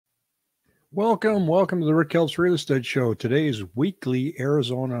Welcome to the Rick Helps Real Estate Show. Today's weekly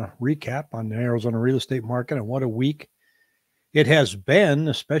Arizona recap on the Arizona real estate market, and what a week it has been,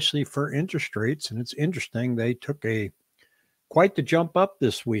 especially for interest rates. And it's interesting, they took quite the jump up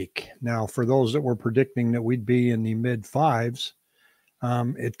this week. Now, for those that were predicting that we'd be in the mid fives,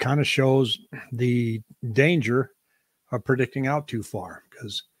 it kind of shows the danger of predicting out too far,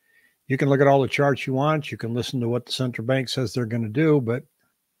 because you can look at all the charts you want, you can listen to what the central bank says they're going to do, but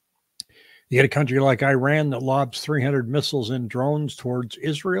you get a country like Iran that lobs 300 missiles and drones towards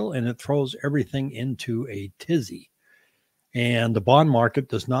Israel, and it throws everything into a tizzy. And the bond market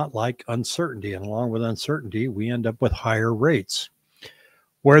does not like uncertainty. And along with uncertainty, we end up with higher rates.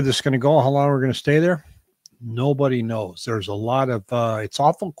 Where this is going to go, how long we're going to stay there, nobody knows. There's a lot of, it's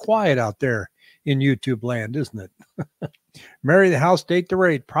awful quiet out there in YouTube land, isn't it? Marry the house, date the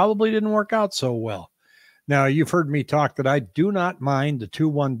rate. Probably didn't work out so well. Now, you've heard me talk that I do not mind the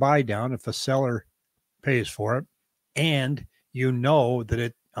 2-1 buy down if a seller pays for it, and you know that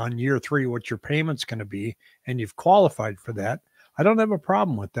it on year 3 what your payment's going to be, and you've qualified for that. I don't have a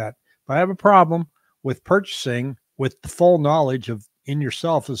problem with that. But I have a problem with purchasing with the full knowledge of in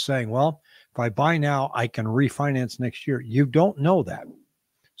yourself of saying, well, if I buy now, I can refinance next year. You don't know that.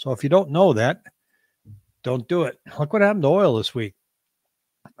 So if you don't know that, don't do it. Look what happened to oil this week.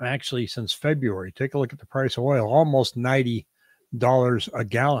 Actually, since February, take a look at the price of oil, almost $90 a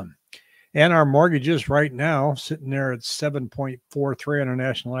gallon. And our mortgages right now sitting there at 7.43 on a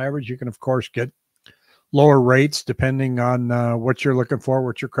national average. You can, of course, get lower rates depending on what you're looking for,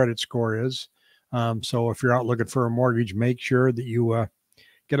 what your credit score is. So if you're out looking for a mortgage, make sure that you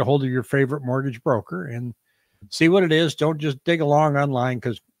get a hold of your favorite mortgage broker and see what it is. Don't just dig along online,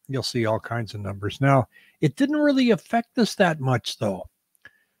 because you'll see all kinds of numbers. Now, it didn't really affect us that much, though.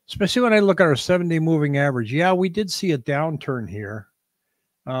 Especially when I look at our 7-day moving average. Yeah, we did see a downturn here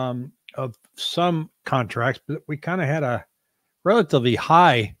of some contracts, but we kind of had a relatively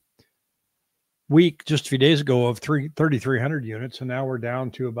high week just a few days ago of 3,300 units, and now we're down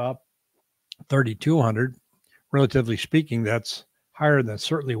to about 3,200. Relatively speaking, that's higher than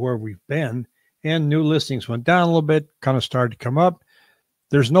certainly where we've been. And new listings went down a little bit, kind of started to come up.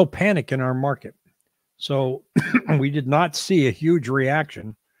 There's no panic in our market. So we did not see a huge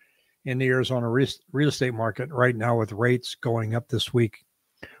reaction in the Arizona real estate market right now with rates going up this week.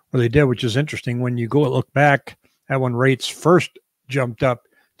 Well, they did, which is interesting. When you go look back at when rates first jumped up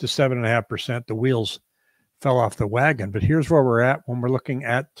to 7.5%, the wheels fell off the wagon. But here's where we're at when we're looking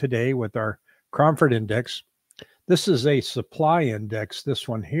at today with our Cromford Index. This is a supply index, this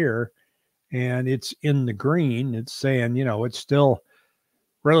one here, and it's in the green. It's saying, it's still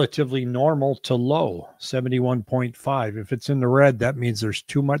relatively normal to low, 71.5. If it's in the red, that means there's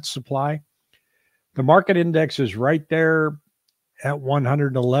too much supply. The market index is right there at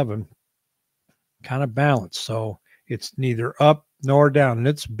 111, kind of balanced. So it's neither up nor down. And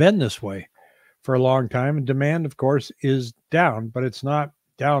it's been this way for a long time. And demand, of course, is down, but it's not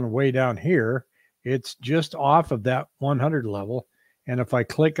down way down here. It's just off of that 100 level. And if I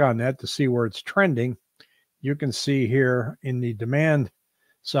click on that to see where it's trending, you can see here in the demand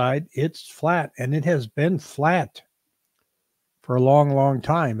side, it's flat, and it has been flat for a long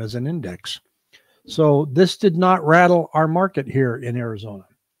time as an index. So this did not rattle our market here in Arizona.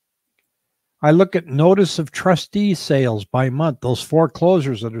 I look at notice of trustee sales by month, those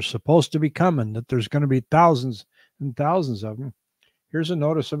foreclosures that are supposed to be coming, that there's going to be thousands and thousands of them. Here's a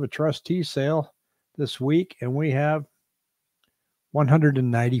notice of a trustee sale this week, and we have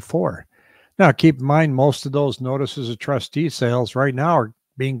 194. Now, keep in mind, most of those notices of trustee sales right now are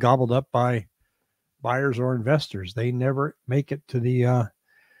being gobbled up by buyers or investors. They never make it to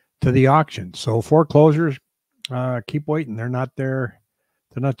the auction. So foreclosures, keep waiting. They're not there.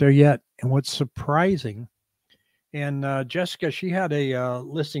 They're not there yet. And what's surprising, and Jessica, she had a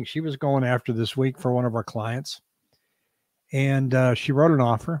listing she was going after this week for one of our clients, and she wrote an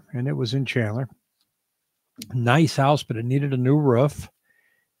offer, and it was in Chandler. Nice house, but it needed a new roof.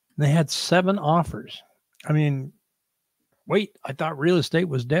 And they had 7 offers. I mean, wait, I thought real estate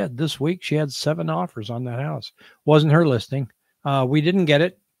was dead. This week, she had 7 offers on that house. Wasn't her listing. We didn't get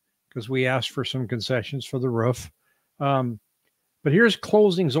it because we asked for some concessions for the roof. But here's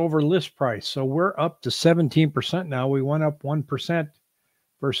closings over list price. So we're up to 17% now. We went up 1%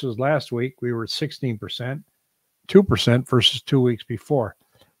 versus last week. We were at 16%, 2% versus 2 weeks before.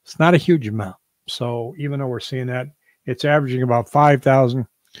 It's not a huge amount. So even though we're seeing that, it's averaging about 5,000.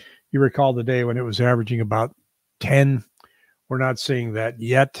 You recall the day when it was averaging about 10. We're not seeing that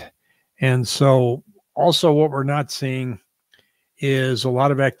yet. And so also what we're not seeing is a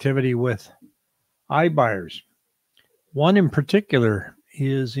lot of activity with iBuyers. One in particular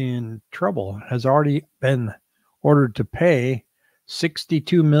is in trouble, has already been ordered to pay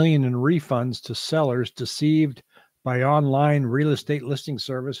 $62 million in refunds to sellers deceived by online real estate listing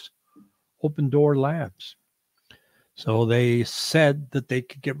service Open Door Labs. So they said that they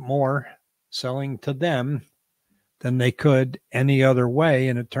could get more selling to them than they could any other way.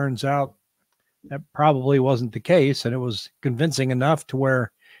 And it turns out that probably wasn't the case. And it was convincing enough to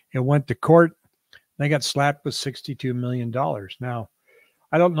where it went to court. They got slapped with $62 million. Now,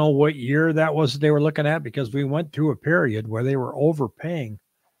 I don't know what year that was they were looking at, because we went through a period where they were overpaying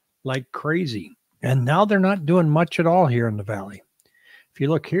like crazy. And now they're not doing much at all here in the Valley. If you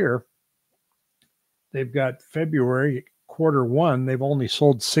look here, they've got February Q1, they've only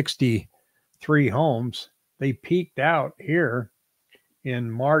sold 63 homes. They peaked out here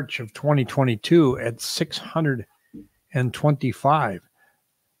in March of 2022 at 625.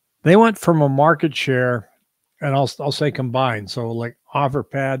 They went from a market share, and I'll say combined, so like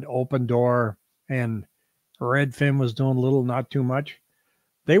OfferPad, Open Door, and Redfin was doing little, not too much.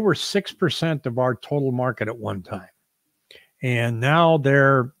 They were 6% of our total market at one time. And now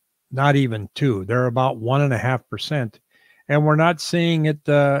they're not even 2. They're about 1.5%. And we're not seeing it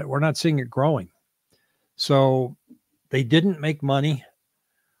growing. So they didn't make money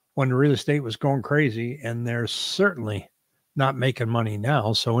when real estate was going crazy, and they're certainly not making money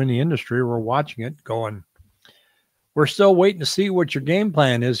now. So in the industry, we're watching it going, we're still waiting to see what your game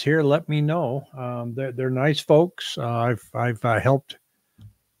plan is here. Let me know. They're nice folks. I've helped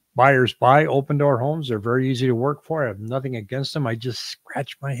buyers buy Open Door homes. They're very easy to work for. I have nothing against them. I just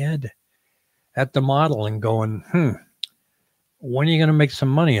scratch my head at the model and going, when are you going to make some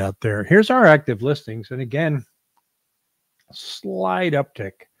money out there? Here's our active listings. And again, slight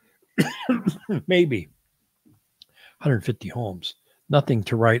uptick, maybe 150 homes. Nothing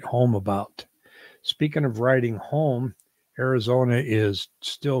to write home about. Speaking of writing home, Arizona is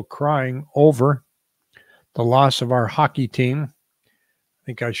still crying over the loss of our hockey team. I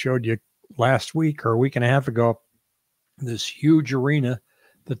think I showed you last week or a week and a half ago this huge arena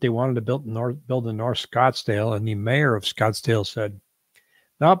that they wanted to build in North Scottsdale, and the mayor of Scottsdale said,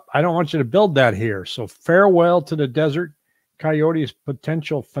 "Nope, I don't want you to build that here. So farewell to the Desert Coyotes'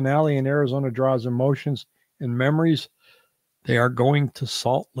 potential finale in Arizona draws emotions and memories. They are going to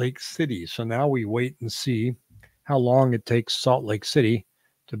Salt Lake City." So now we wait and see how long it takes Salt Lake City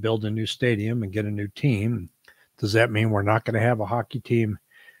to build a new stadium and get a new team. Does that mean we're not going to have a hockey team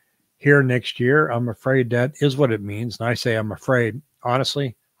here next year? I'm afraid that is what it means. And I say I'm afraid.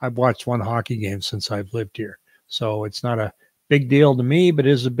 Honestly, I've watched one hockey game since I've lived here. So it's not a big deal to me, but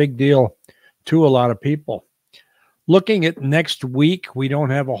it is a big deal to a lot of people. Looking at next week, we don't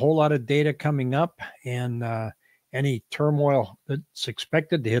have a whole lot of data coming up and any turmoil that's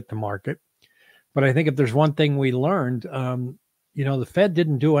expected to hit the market. But I think if there's one thing we learned, the Fed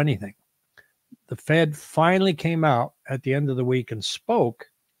didn't do anything. The Fed finally came out at the end of the week and spoke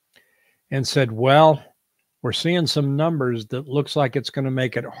and said, well, we're seeing some numbers that looks like it's going to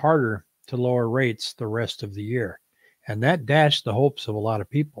make it harder to lower rates the rest of the year. And that dashed the hopes of a lot of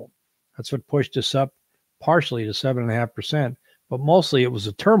people. That's what pushed us up partially to 7.5%, but mostly it was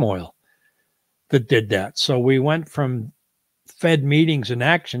the turmoil that did that. So we went from Fed meetings and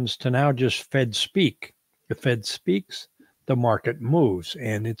actions to now just Fed speak. The Fed speaks, the market moves,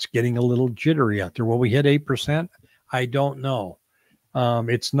 and it's getting a little jittery out there. Will we hit 8%? I don't know.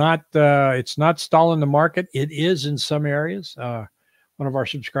 It's not stalling the market. It is in some areas. One of our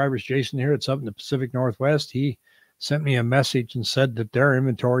subscribers, Jason here, it's up in the Pacific Northwest. He sent me a message and said that their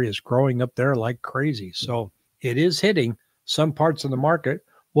inventory is growing up there like crazy. So it is hitting some parts of the market.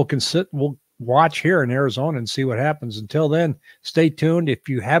 We'll watch here in Arizona and see what happens. Until then, stay tuned. If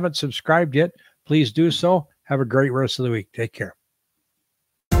you haven't subscribed yet, please do so. Have a great rest of the week. Take care.